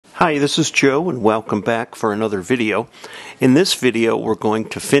Hi, this is Joe and welcome back for another video. In this video we're going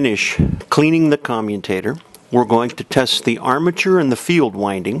to finish cleaning the commutator. We're going to test the armature and the field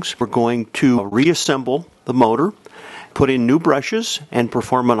windings. We're going to reassemble the motor, put in new brushes, and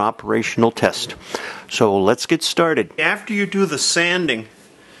perform an operational test. So let's get started. After you do the sanding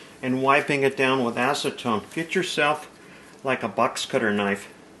and wiping it down with acetone, get yourself like a box cutter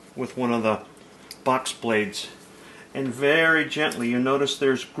knife with one of the box blades. And very gently, you notice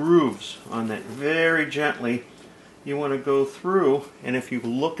there's grooves on that. Very gently, you want to go through, and if you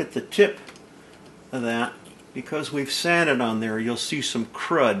look at the tip of that, because we've sanded on there, you'll see some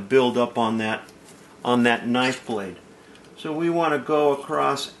crud build up on that knife blade. So we want to go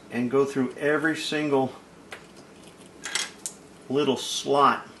across and go through every single little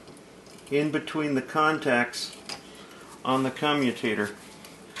slot in between the contacts on the commutator,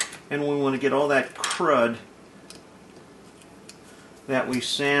 and we want to get all that crud that we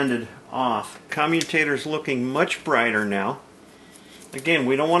sanded off. Commutator's looking much brighter now. Again,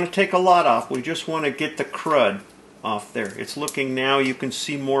 we don't want to take a lot off, we just want to get the crud off there. It's looking now, you can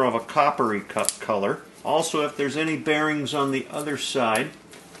see more of a coppery color. Also, if there's any bearings on the other side,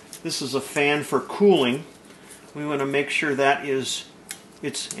 this is a fan for cooling. We want to make sure that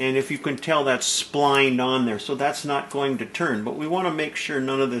and if you can tell, that's splined on there, so that's not going to turn. But we want to make sure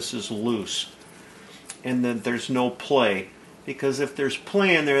none of this is loose and that there's no play. Because if there's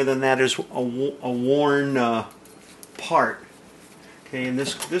play in there, then that is a worn part. Okay, and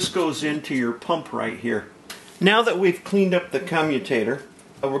this goes into your pump right here. Now that we've cleaned up the commutator,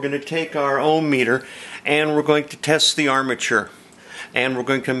 we're going to take our ohm meter and we're going to test the armature. And we're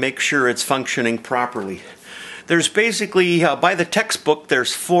going to make sure it's functioning properly. There's basically, by the textbook,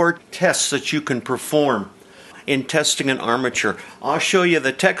 there's 4 tests that you can perform in testing an armature. I'll show you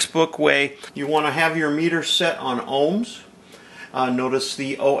the textbook way. You want to have your meter set on ohms. Notice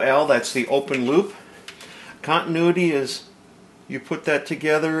the OL, that's the open loop. Continuity is, you put that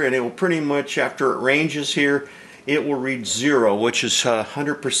together and it will pretty much, after it ranges here, it will read 0, which is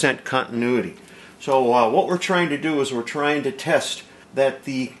 100% continuity. So what we're trying to do is we're trying to test that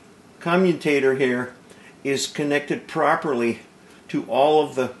the commutator here is connected properly to all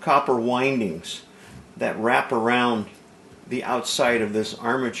of the copper windings that wrap around the outside of this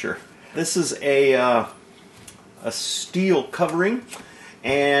armature. This is a steel covering,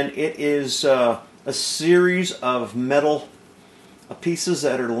 and it is a series of metal pieces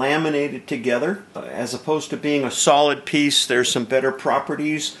that are laminated together. As opposed to being a solid piece, there's some better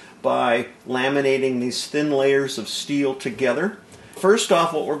properties by laminating these thin layers of steel together. First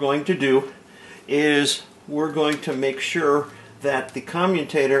off, what we're going to do is we're going to make sure that the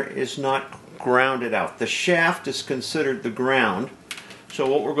commutator is not grounded out. The shaft is considered the ground. So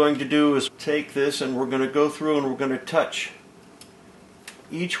what we're going to do is take this and we're going to go through and we're going to touch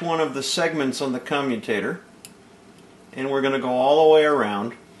each one of the segments on the commutator, and we're going to go all the way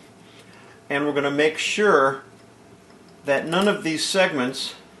around, and we're going to make sure that none of these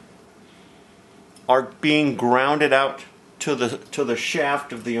segments are being grounded out to the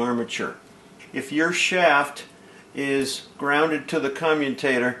shaft of the armature. If your shaft is grounded to the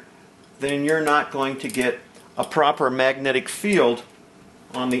commutator, then you're not going to get a proper magnetic field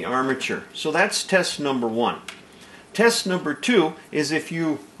on the armature. So that's test number 1. Test number 2 is, if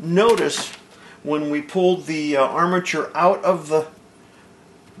you notice, when we pulled the armature out of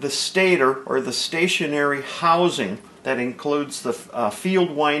the stator, or the stationary housing that includes the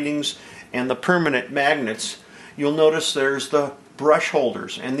field windings and the permanent magnets, you'll notice there's the brush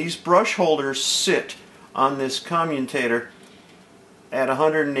holders, and these brush holders sit on this commutator at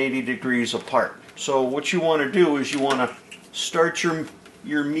 180 degrees apart. So what you want to do is you want to start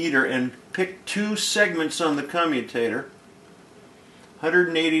your meter and pick 2 segments on the commutator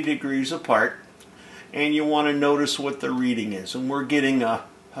 180 degrees apart, and you want to notice what the reading is, and we're getting a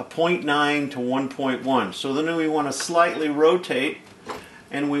 0.9 to 1.1. so then we want to slightly rotate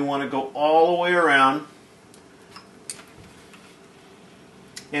and we want to go all the way around,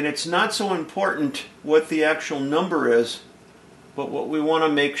 and it's not so important what the actual number is, but what we want to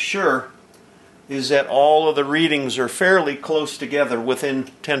make sure is that all of the readings are fairly close together, within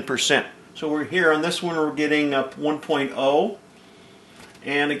 10%. So we're here on this one, we're getting up 1.0,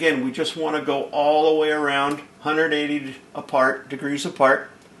 and again we just want to go all the way around 180 degrees apart,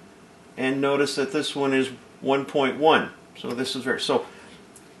 and notice that this one is 1.1. So this is so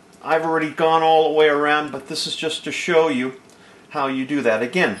I've already gone all the way around, but this is just to show you how you do that.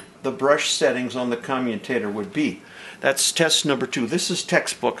 Again, the brush settings on the commutator would be. That's test number 2. This is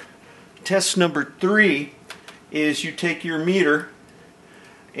textbook. Test number 3 is you take your meter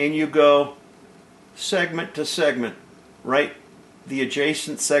and you go segment to segment, right the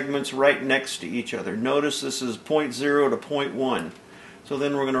adjacent segments right next to each other. Notice this is 0.0 to 0.1. So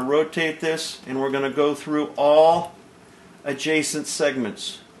then we're going to rotate this and we're going to go through all adjacent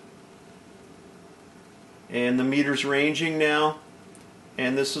segments. And the meter's ranging now,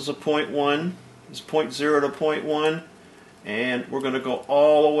 and this is a 0.1, this is 0.0 to 0.1, and we're going to go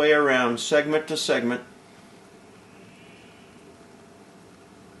all the way around segment to segment.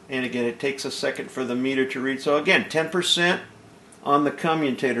 And again, it takes a second for the meter to read. So again, 10% on the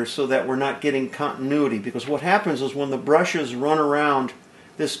commutator so that we're not getting continuity, because what happens is when the brushes run around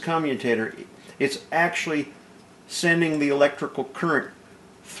this commutator, it's actually sending the electrical current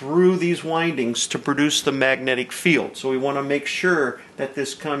through these windings to produce the magnetic field. So we want to make sure that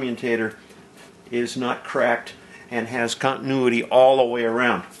this commutator is not cracked and has continuity all the way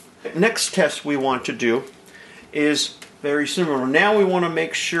around. Next test we want to do is very similar. Now we want to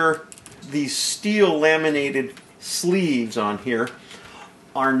make sure these steel laminated sleeves on here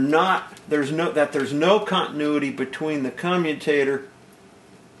are not, there's no continuity between the commutator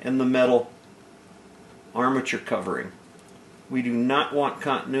and the metal armature covering. We do not want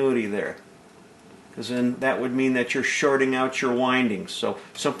continuity there, because then that would mean that you're shorting out your windings. So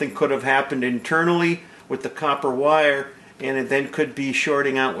something could have happened internally with the copper wire, and it then could be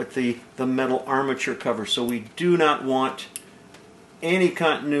shorting out with the metal armature cover. So we do not want any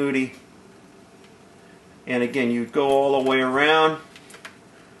continuity. And again, you go all the way around,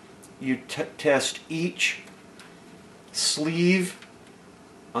 you test each sleeve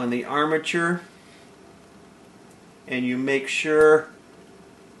on the armature, and you make sure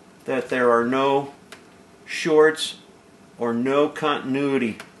that there are no shorts or no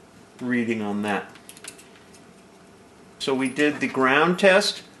continuity reading on that. So we did the ground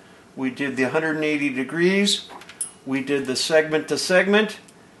test, we did the 180 degrees, we did the segment to segment,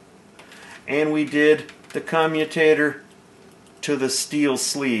 and we did the commutator to the steel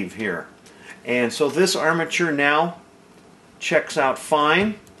sleeve here. And so this armature now checks out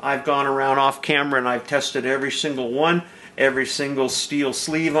fine. I've gone around off camera and I've tested every single one, every single steel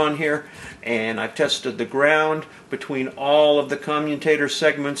sleeve on here, and I've tested the ground between all of the commutator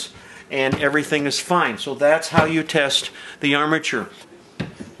segments, and everything is fine. So that's how you test the armature.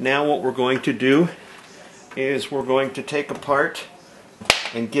 Now what we're going to do is we're going to take apart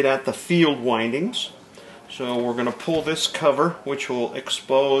and get at the field windings. So we're going to pull this cover, which will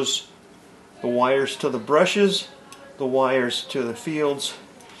expose the wires to the brushes, the wires to the fields.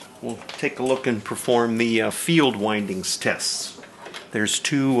 We'll take a look and perform the field windings tests. There's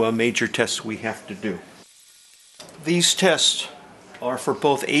two major tests we have to do. These tests are for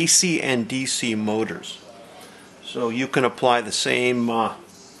both AC and DC motors. So you can apply the same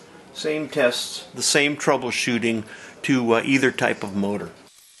tests, the same troubleshooting to either type of motor.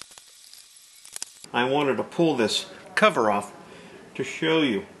 I wanted to pull this cover off to show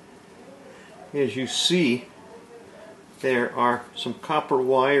you. As you see, there are some copper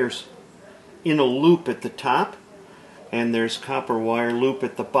wires in a loop at the top, and there's copper wire loop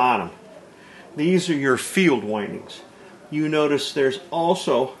at the bottom. These are your field windings. You notice there's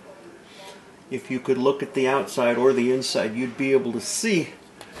also, if you could look at the outside or the inside, you'd be able to see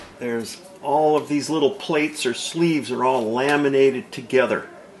there's all of these little plates or sleeves are all laminated together.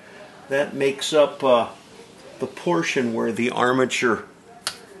 That makes up the portion where the armature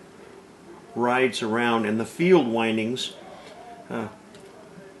rides around, and the field windings,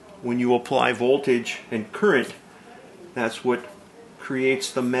 when you apply voltage and current, that's what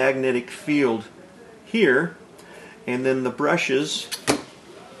creates the magnetic field here, and then the brushes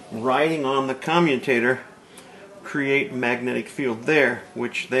riding on the commutator create magnetic field there,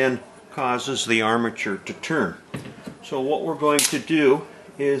 which then causes the armature to turn. So what we're going to do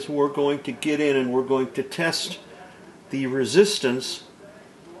is we're going to get in and we're going to test the resistance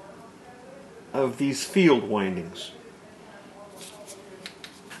of these field windings.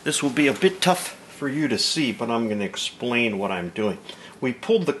 This will be a bit tough for you to see, but I'm going to explain what I'm doing. We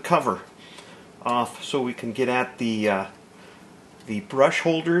pulled the cover off so we can get at the brush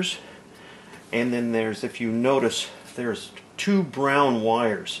holders, and then there's, if you notice, there's two brown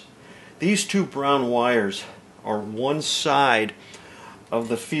wires. These two brown wires are one side of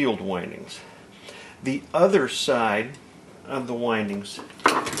the field windings. The other side of the windings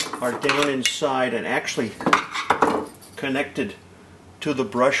are down inside and actually connected to the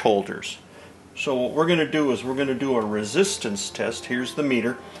brush holders. So what we're going to do is we're going to do a resistance test. Here's the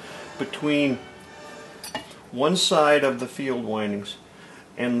meter between one side of the field windings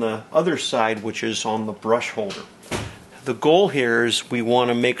and the other side, which is on the brush holder. The goal here is we want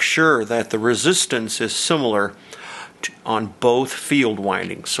to make sure that the resistance is similar on both field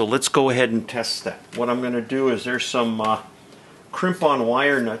windings. So let's go ahead and test that. What I'm going to do is there's some crimp-on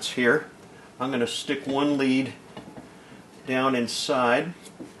wire nuts here. I'm going to stick one lead down inside,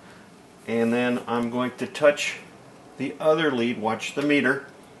 and then I'm going to touch the other lead. Watch the meter,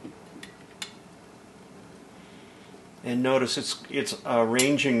 and notice it's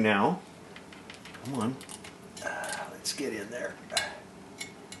arranging now. Come on, let's get in there.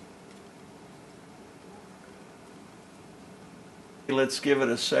 Let's give it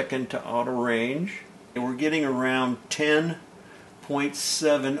a second to auto range. And we're getting around 10.7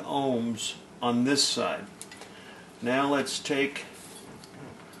 ohms on this side. Now let's take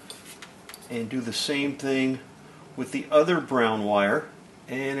and do the same thing with the other brown wire,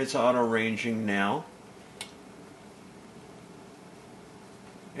 and it's auto ranging now.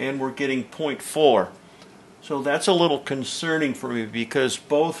 And we're getting 0.4. So that's a little concerning for me because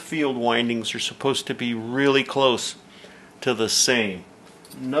both field windings are supposed to be really close to the same.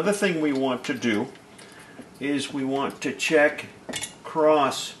 Another thing we want to do is we want to check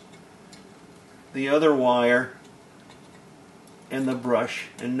across the other wire and the brush,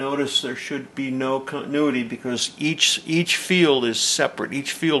 and notice there should be no continuity because each field is separate.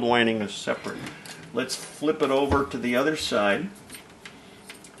 Each field winding is separate. Let's flip it over to the other side,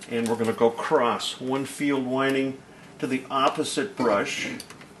 and we're going to go cross one field winding to the opposite brush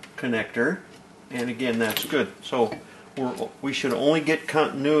connector, and again that's good. So we should only get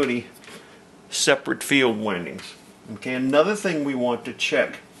continuity separate field windings. Okay, another thing we want to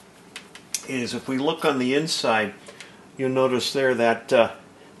check is if we look on the inside, you'll notice there that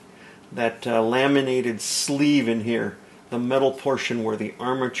laminated sleeve in here, the metal portion where the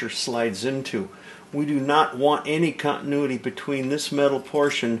armature slides into. We do not want any continuity between this metal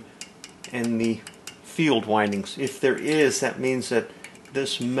portion and the field windings. If there is, that means that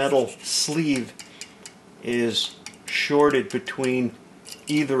this metal sleeve is shorted between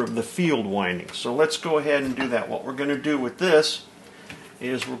either of the field windings. So let's go ahead and do that. What we're going to do with this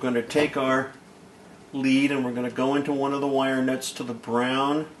is we're going to take our lead and we're going to go into one of the wire nuts to the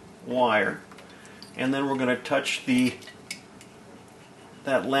brown wire, and then we're going to touch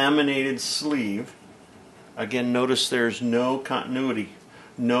that laminated sleeve. Again, notice there's no continuity,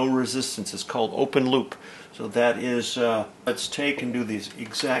 no resistance. It's called open loop. So that is, let's take and do the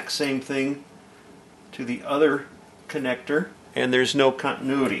exact same thing to the other connector, and there's no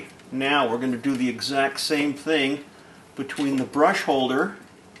continuity. Now we're going to do the exact same thing between the brush holder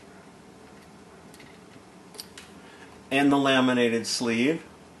and the laminated sleeve.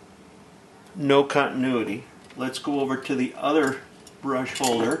 No continuity. Let's go over to the other brush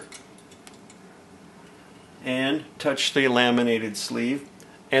holder and touch the laminated sleeve,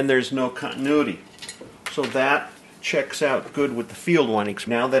 and there's no continuity. So that checks out good with the field windings.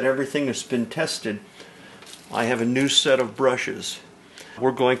 Now that everything has been tested, I have a new set of brushes.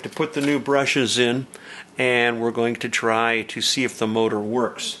 We're going to put the new brushes in, and we're going to try to see if the motor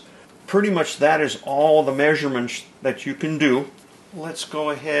works. Pretty much that is all the measurements that you can do. Let's go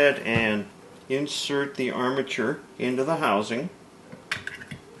ahead and insert the armature into the housing.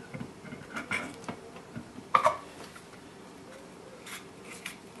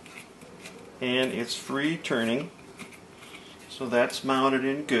 And it's free turning, so that's mounted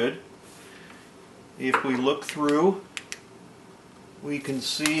in good. If we look through, we can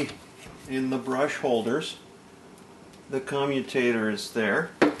see in the brush holders the commutator is there.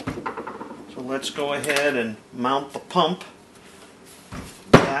 So let's go ahead and mount the pump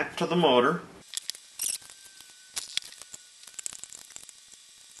back to the motor.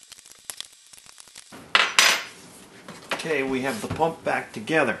 Okay, we have the pump back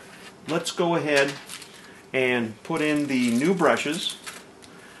together. Let's go ahead and put in the new brushes,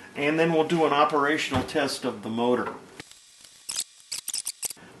 and then we'll do an operational test of the motor.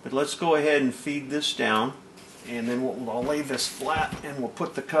 But let's go ahead and feed this down, and then I'll lay this flat and we'll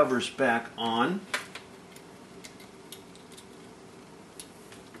put the covers back on.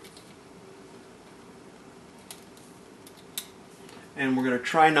 And we're going to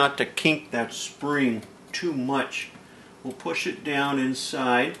try not to kink that spring too much. We'll push it down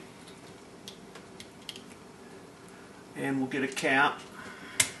inside, and we'll get a cap.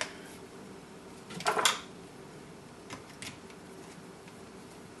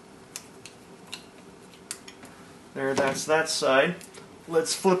 There, that's that side.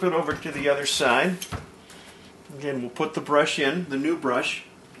 Let's flip it over to the other side. Again, we'll put the brush in, the new brush.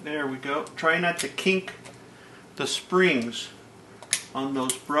 There we go. Try not to kink the springs on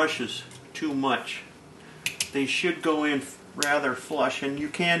those brushes too much. They should go in rather flush, and you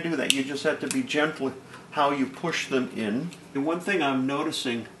can do that. You just have to be gentle how you push them in. And one thing I'm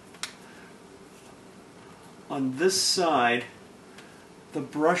noticing on this side, the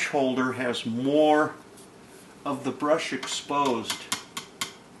brush holder has more of the brush exposed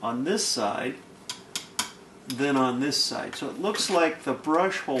on this side than on this side. So it looks like the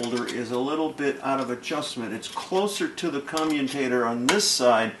brush holder is a little bit out of adjustment. It's closer to the commutator on this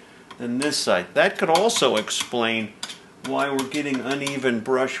side than this side. That could also explain why we're getting uneven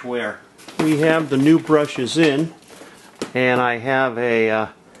brush wear. We have the new brushes in, and I have a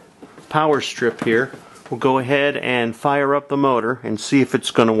power strip here. We'll go ahead and fire up the motor and see if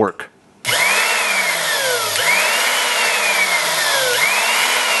it's going to work.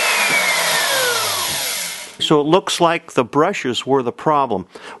 So it looks like the brushes were the problem.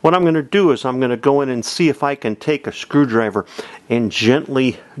 What I'm going to do is I'm going to go in and see if I can take a screwdriver and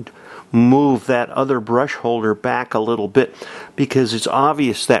gently move that other brush holder back a little bit, because it's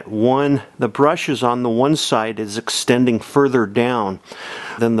obvious that the brushes on the one side is extending further down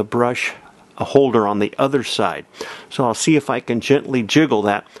than the brush holder on the other side. So I'll see if I can gently jiggle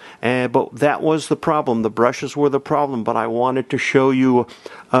that. But that was the problem. The brushes were the problem, but I wanted to show you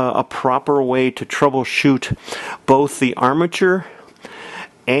a proper way to troubleshoot both the armature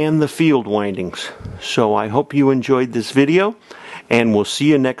and the field windings. So I hope you enjoyed this video, and we'll see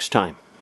you next time.